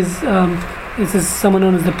case is this is someone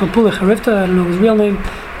known as the Papula Charifta. I don't know his real name.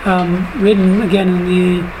 Written again in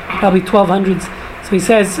the probably 1200s. So he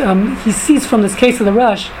says he sees from this case of the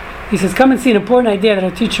Rush. He says, come and see an important idea that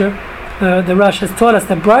our teacher, the Rush, has taught us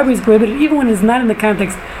that bribery is prohibited even when it's not in the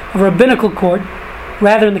context of a rabbinical court,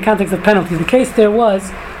 rather in the context of penalty. The case there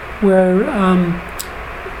was where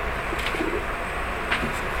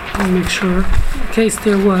let me make sure. The case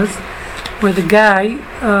there was where the guy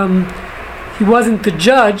he wasn't the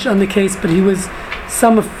judge on the case, but he was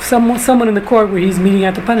someone in the court where he's meting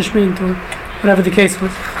out the punishment or whatever the case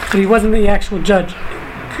was, but he wasn't the actual judge.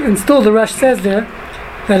 And still, the Rush says there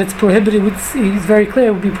that it's prohibited. He's very clear.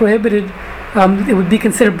 It would be prohibited. It would be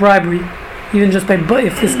considered bribery, even just by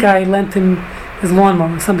if this guy lent him his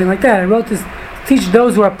lawnmower or something like that. I wrote this to teach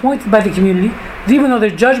those who are appointed by the community that even though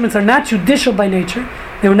their judgments are not judicial by nature,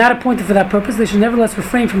 they were not appointed for that purpose. They should nevertheless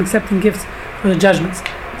refrain from accepting gifts for the judgments.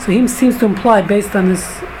 So he seems to imply, based on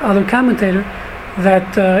this other commentator,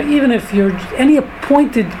 that even if you're any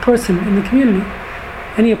appointed person in the community,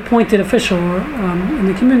 any appointed official in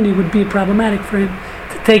the community, would be problematic for him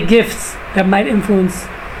to take gifts that might influence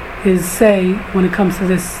his say when it comes to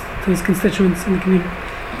his constituents in the community.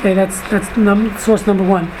 Okay, that's source number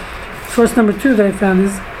one. Source number two that I found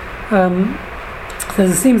is says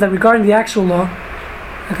it seems that regarding the actual law.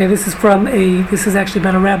 Okay, this is actually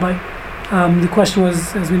about a rabbi. The question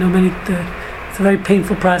was, as we know, it's a very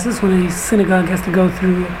painful process when a synagogue has to go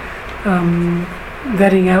through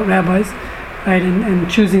vetting out rabbis, right, and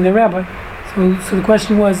choosing their rabbi. So the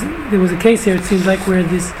question was, there was a case here, it seems like, where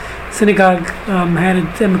this synagogue had a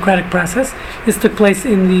democratic process. This took place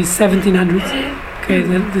in the 1700s. Okay,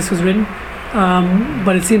 this was written,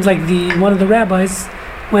 but it seems like one of the rabbis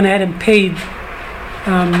went ahead and paid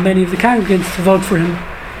many of the congregants to vote for him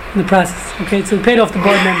in the process. Okay, so he paid off the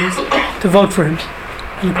board members to vote for him.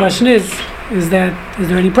 And the question is there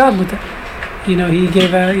any problem with that? He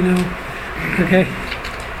gave out, okay.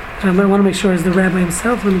 I want to make sure it's the rabbi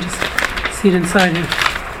himself. Let me just see it inside here.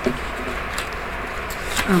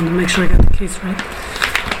 To make sure I got the case right.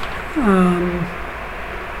 I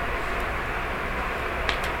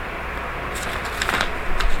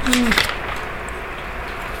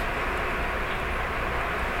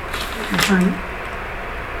can find it.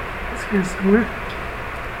 It's here somewhere.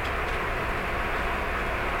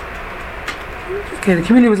 Okay, the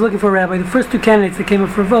community was looking for a rabbi. The first two candidates that came up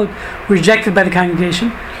for a vote were rejected by the congregation.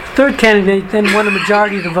 The third candidate then won a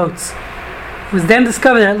majority of the votes. It was then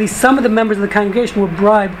discovered that at least some of the members of the congregation were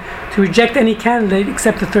bribed to reject any candidate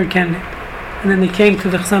except the third candidate. And then they came to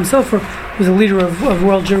the Chassam Sofer, who was a leader of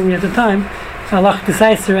world Jewry at the time, Allah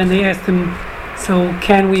Desaiser, and they asked him, so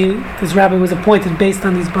this rabbi was appointed based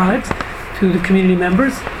on these bribes to the community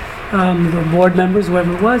members, the board members,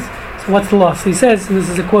 whoever it was. So what's the law? So he says, and this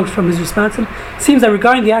is a quote from his response, it seems that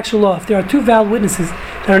regarding the actual law, if there are two valid witnesses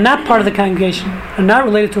that are not part of the congregation, are not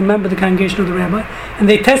related to a member of the congregation or the rabbi, and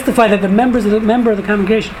they testify that the member of the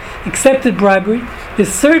congregation accepted bribery,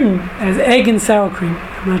 is certain as egg and sour cream.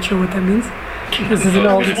 I'm not sure what that means. This is an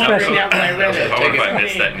old expression. I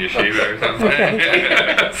missed that in yeshiva or something. Okay.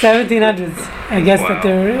 1700s. I guess that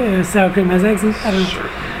their sour cream has eggs in. I don't know. Certain.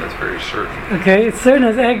 That's very certain. Okay, it's certain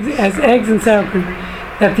as eggs and sour cream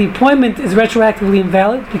that the appointment is retroactively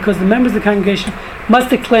invalid because the members of the congregation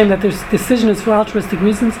must claim that their decision is for altruistic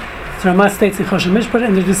reasons. So Ramah states in Choshen Mishpat,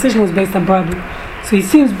 and their decision was based on bribery. So he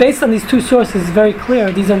seems, based on these two sources, very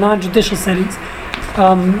clear. These are non-judicial settings.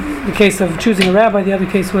 The case of choosing a rabbi. The other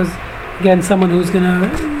case was, again, someone who's going to,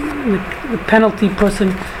 the penalty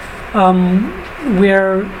person,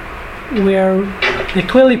 where they're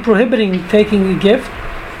clearly prohibiting taking a gift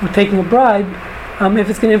or taking a bribe if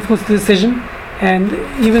it's going to influence the decision. And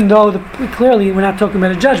even though clearly we're not talking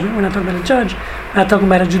about a judgment, we're not talking about a judge, we're not talking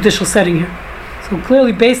about a judicial setting here. So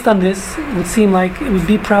clearly, based on this, it would seem like it would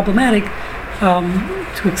be problematic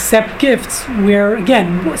to accept gifts where,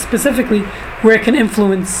 again, specifically, where it can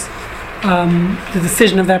influence the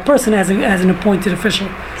decision of that person as an appointed official,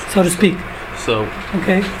 so to speak. So,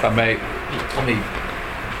 okay. If I may, let me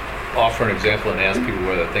offer an example and ask people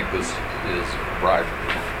whether they think this is bribery.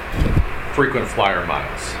 Frequent flyer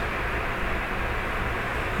miles.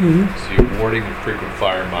 Mm-hmm. So you're awarding frequent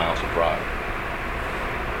flyer miles a bribe.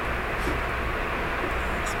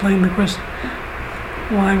 Explain the question.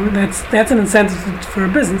 Why? That's an incentive for a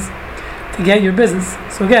business to get your business.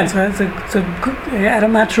 So again,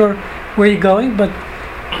 I'm not sure where you're going, but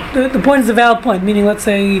the point is a valid point. Meaning, let's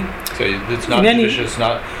say. So it's not judicious,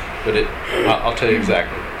 not, but I'll tell you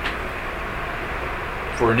exactly.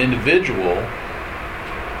 For an individual,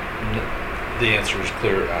 the answer is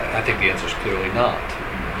clear. I think the answer is clearly not.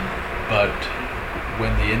 But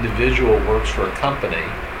when the individual works for a company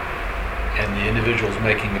and the individual is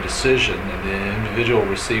making a decision and the individual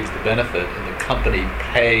receives the benefit and the company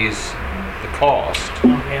pays the cost,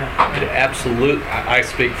 it absolutely, I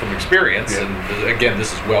speak from experience, and again,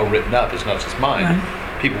 this is well written up, it's not just mine. Right.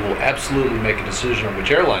 People will absolutely make a decision on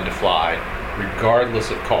which airline to fly regardless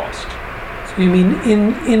of cost. So you mean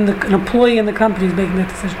an employee in the company is making that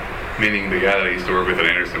decision? Meaning the guy that I used to work with at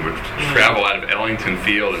Anderson would travel out of Ellington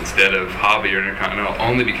Field instead of Hobby or Intercontinental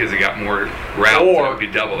only because he got more routes and it would be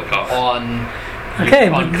double the cost. On but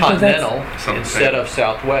Continental instead of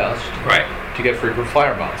Southwest, right, to get frequent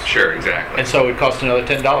flyer miles. Sure, exactly. And so it costs another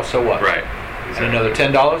 $10. So what? Right. And another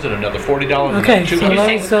 $10 and another $40. Okay, and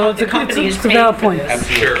so it's a valid point.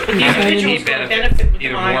 Sure. Absolutely. He benefit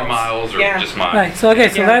either more miles or just miles. Right. So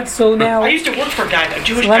now. I used to work for a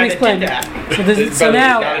Jewish let guy me explain. that did that. So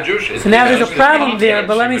now there's a problem there,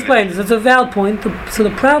 but let me explain. So it's a valid point. So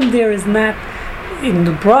the problem there is not in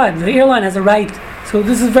the bribe. The airline has a right. So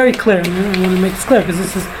this is very clear. And I want to make this clear because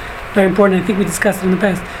this is very important. I think we discussed it in the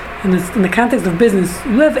past. In the context of business,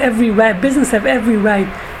 you have every right. Business have every right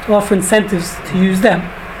to offer incentives to use them.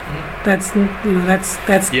 That's business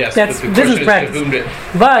practice.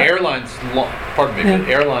 But airlines, but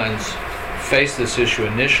airlines faced this issue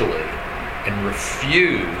initially and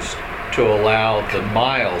refused to allow the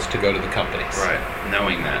miles to go to the companies. Right,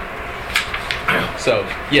 knowing that. So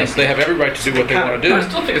yes, they have every right to do what they want to do. I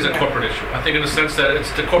still think it's a corporate issue. I think in the sense that it's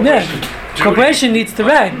the corporation. Yeah, corporation needs the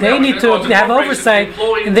right. They need to have oversight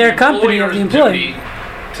in their company of the employee.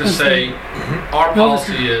 To say, our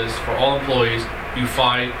policy is for all employees, you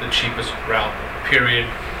find the cheapest route. Period.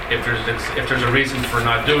 If there's a reason for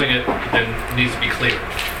not doing it, then it needs to be clear.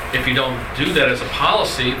 If you don't do that as a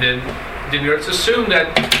policy, then it's assumed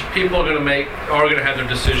that people are going to have their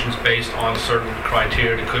decisions based on certain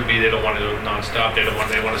criteria. It could be they don't want to do it nonstop. They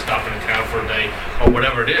want to stop in a town for a day or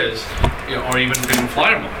whatever it is, or even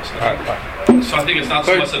flyer miles. So I think it's not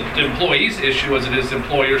so much an employee's issue as it is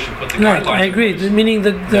employers should put the guidelines. Right, I agree. Meaning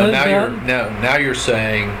now you're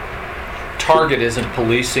saying Target isn't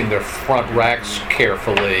policing their front racks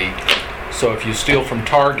carefully. So if you steal from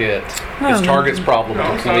Target, it's Target's problem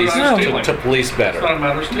to police better. It's not a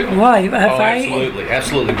matter of stealing. Why?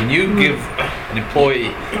 Absolutely. When you give an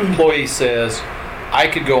employee says, I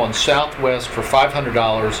could go on Southwest for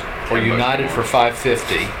 $500 or United for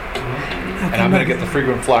 $550, and I'm going to get the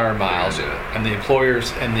frequent flyer miles, and the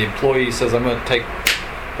employee says, I'm going to take.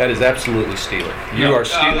 That is absolutely stealing. You are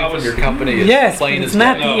stealing from your company. Yes, but it's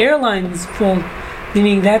not the airline's fault.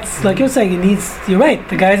 Meaning that's, like you're saying, you're right,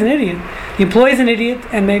 the guy's an idiot. The employee's an idiot,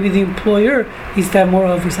 and maybe the employer needs to have more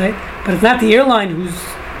oversight, but it's not the airline who's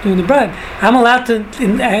doing the bribe. I'm allowed to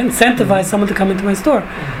incentivize someone to come into my store.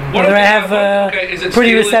 Whether I have a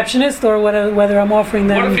pretty receptionist or whether I'm offering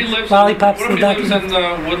them lollipops What if he lives in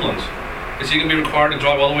Woodlands? Is he going to be required to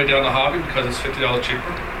drive all the way down to Hobby because it's $50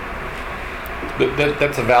 cheaper?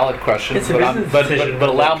 That's a valid question, It's a but business decision. but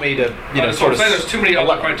allow me to Sort of say there's too many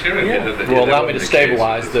other criteria. well, allow me to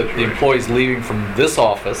stabilize that the employee's leaving from this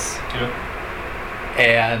office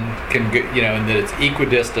and can and that it's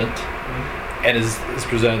equidistant and is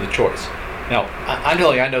presented the choice. Now, I'm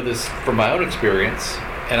telling you, I know this from my own experience,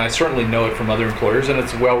 and I certainly know it from other employers, and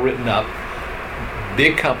it's well written up.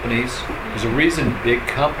 Big companies, there's a reason big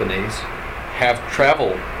companies have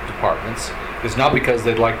travel departments. It's not because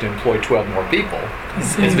they'd like to employ 12 more people.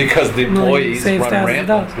 It's because the employees run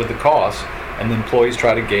rampant with the cost, and the employees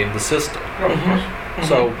try to game the system.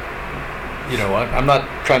 So, I'm not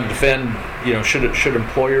trying to defend. Should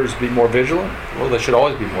employers be more vigilant? Well, they should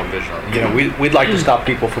always be more vigilant. We'd like to stop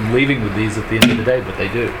people from leaving with these at the end of the day, but they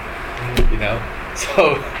do.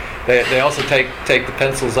 So they also take the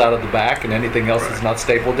pencils out of the back and anything else that's not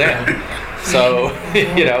stapled down. So,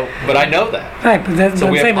 but I know that. Right, but that's what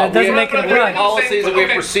I'm saying, that doesn't make it a we have bribe. policies and we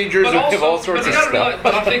have procedures and we have all sorts of stuff.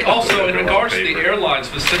 But I think also in regards to the airlines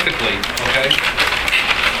specifically, okay,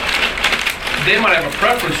 they might have a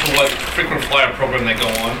preference for what frequent flyer program they go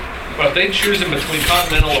on, but if they choose in between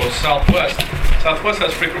Continental or Southwest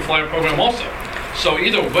has frequent flyer program also. So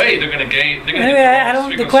either way, they're going to gain. I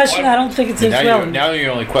don't think it's as relevant. Now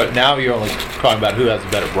you're only talking about who has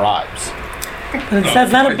better bribes. But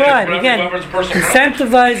that's not a bribe. Again,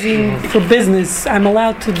 incentivizing for business, I'm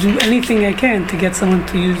allowed to do anything I can to get someone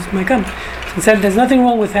to use my company. There's nothing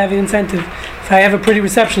wrong with having incentive. If I have a pretty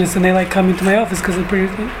receptionist and they like coming to my office because they're pretty,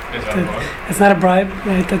 that's not a bribe,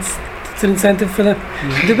 right? That's an incentive for them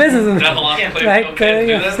to do business, right?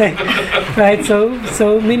 Right.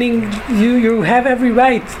 So meaning you have every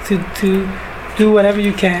right to do whatever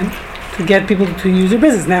you can to get people to use your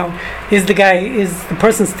business. Now, is the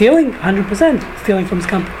person stealing? 100% stealing from his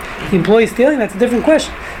company. The employee stealing? That's a different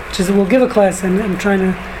question. Which is, we'll give a class, and I'm trying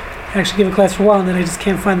to actually give a class for a while, and then I just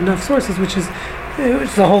can't find enough sources, which is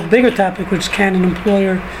a whole bigger topic, which can an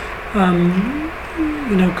employer, how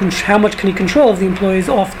much can he control of the employee's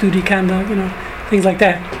off-duty conduct, things like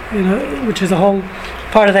that, which is a whole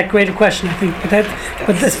part of that greater question, I think.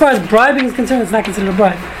 But as far as bribing is concerned, it's not considered a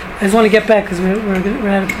bribe. I just want to get back because we're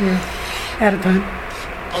out of time.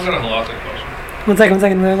 I'm going to hold out that question. One second.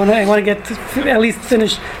 I want to get to at least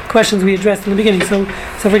finish questions we addressed in the beginning. So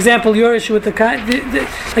for example, your issue with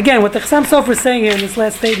again, what the Chassam Sofer is saying here in this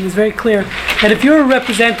last statement is very clear, that if you're a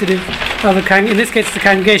representative of in this case it's a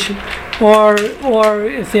congregation, or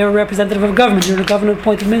if they're a representative of a government, you're a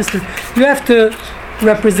government-appointed minister, you have to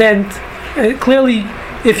represent clearly.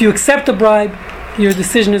 If you accept a bribe, your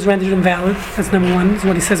decision is rendered invalid. That's number one. Is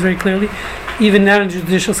what he says very clearly, even now in the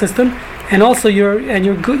judicial system, and also your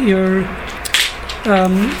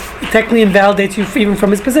technically invalidates you even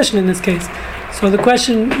from his position in this case. So the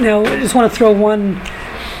question now, I just want to throw one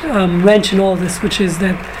wrench in all of this, which is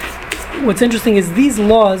that what's interesting is these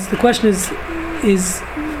laws. The question is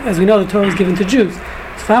as we know, the Torah is given to Jews. So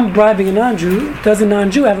if I'm bribing a non-Jew, does a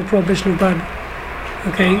non-Jew have a prohibition of bribing?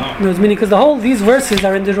 Okay, meaning because these verses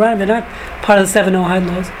are in Deuteronomy, they're not part of the 7 Noahide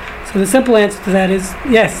laws. So the simple answer to that is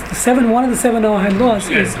yes. One of the 7 Noahide laws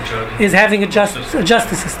is having a justice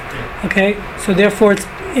system. Okay, so therefore, it's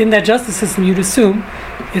in that justice system. You'd assume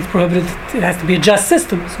it's prohibited. It has to be a just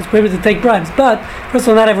system, so it's prohibited to take bribes. But first of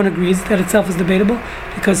all, not everyone agrees. That itself is debatable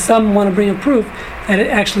because some want to bring a proof that it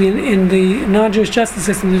actually in the non-Jewish justice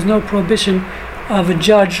system, there's no prohibition of a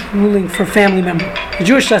judge ruling for family member. The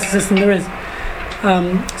Jewish justice system there is.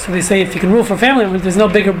 So they say if you can rule for family members, there's no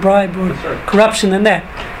bigger bribe or corruption than that.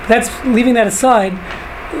 But leaving that aside.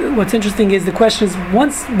 What's interesting is the question is,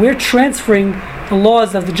 once we're transferring the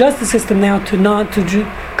laws of the justice system now to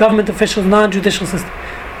government officials, non-judicial system,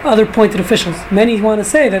 other appointed officials. Many want to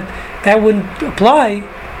say that wouldn't apply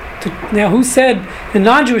to. Now, who said the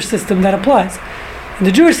non-Jewish system that applies? In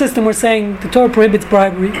the Jewish system, we're saying the Torah prohibits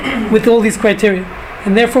bribery with all these criteria.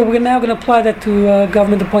 And therefore, we're now going to apply that to a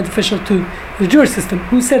government-appointed official to the Jewish system.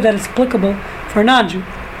 Who said that it's applicable for a non-Jew?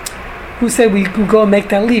 Who said we can go and make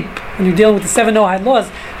that leap? When you're dealing with the 7 Noahide laws,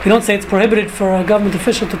 we don't say it's prohibited for a government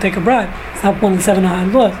official to take a bribe. It's not one of the 7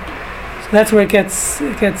 Noahide laws. So that's where it gets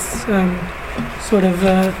sort of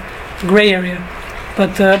gray area.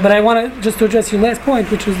 But I want to just address your last point,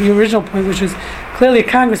 which was the original point, which is clearly a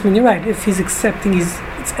congressman. You're right. If he's accepting, it's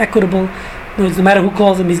equitable. No matter who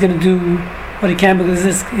calls him, he's going to do what he can because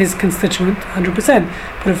it's his constituent, 100%.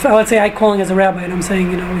 But if let's say I'm calling as a rabbi and I'm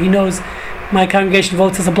saying, he knows my congregation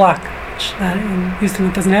votes as a block, much. In Houston,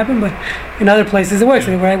 it doesn't happen, but in other places it works.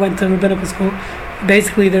 Where I went to rabbinical school,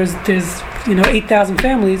 basically there's 8,000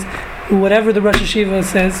 families who, whatever the Rosh Yeshiva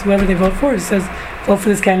says, whoever they vote for, he says vote for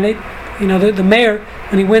this candidate. The mayor,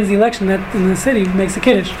 when he wins the election in the city, makes a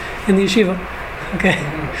kiddush in the yeshiva. Okay,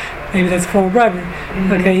 maybe that's a form of bribery.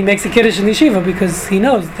 Okay, he makes a kiddush in the yeshiva because he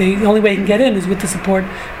knows the only way he can get in is with the support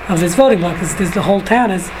of this voting bloc. Because the whole town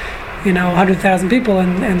has 100,000 people,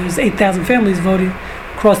 and there's 8,000 families voting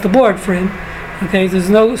across the board for him. Okay, there's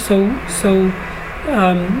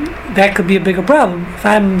that could be a bigger problem. If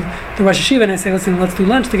I'm the Rosh Yeshiva and I say, listen, let's do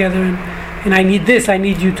lunch together, and I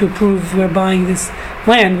need you to approve we're buying this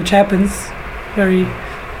land, which happens very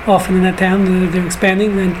often in that town. They're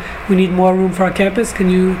expanding, and we need more room for our campus. Can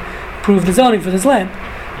you approve the zoning for this land?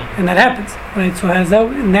 And that happens, right? So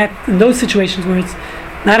in those situations where it's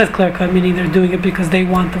not as clear cut, meaning they're doing it because they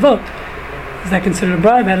want the vote, is that considered a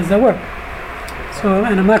bribe? How does that work? So,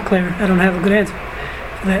 and I'm not clear. I don't have a good answer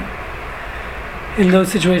for that in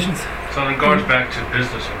those situations. So in regards back to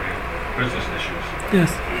business issues. Yes.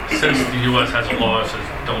 Since the U.S. has a law that says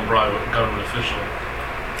don't bribe a government official.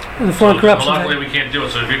 The Foreign Corruption Act. Luckily, we can't do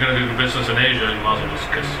it. So if you're going to do business in Asia, you might as well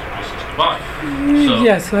just kiss business goodbye. So,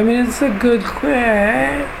 yes, I mean it's a good.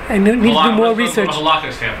 I need to do more research. From a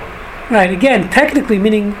halakha standpoint. Right. Again, technically,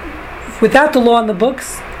 meaning without the law on the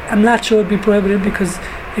books, I'm not sure it'd be prohibited because,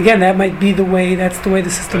 again, that might be the way. That's the way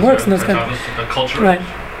the system works in those countries. The culture. Right.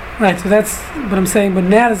 Right. So that's what I'm saying. But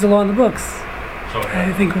now there's the law on the books. So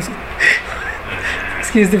I think was.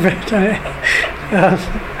 Excuse the French.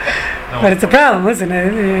 But it's a problem. Listen,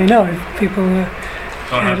 I know if people.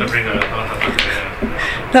 So I have to bring a.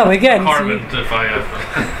 No, again. Carbon if I have.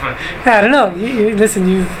 I don't know. Listen.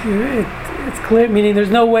 It's clear. Meaning, there's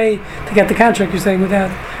no way to get the contract. You're saying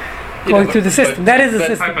without going through the system. That is a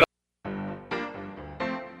system.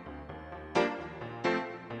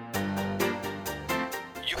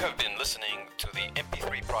 You have been listening to the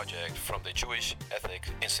MP3 project from the Jewish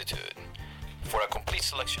Ethics Institute. For a complete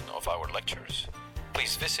selection of our lectures,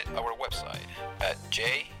 please visit our website at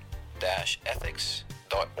j-ethics.org.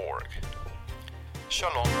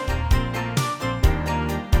 Shalom.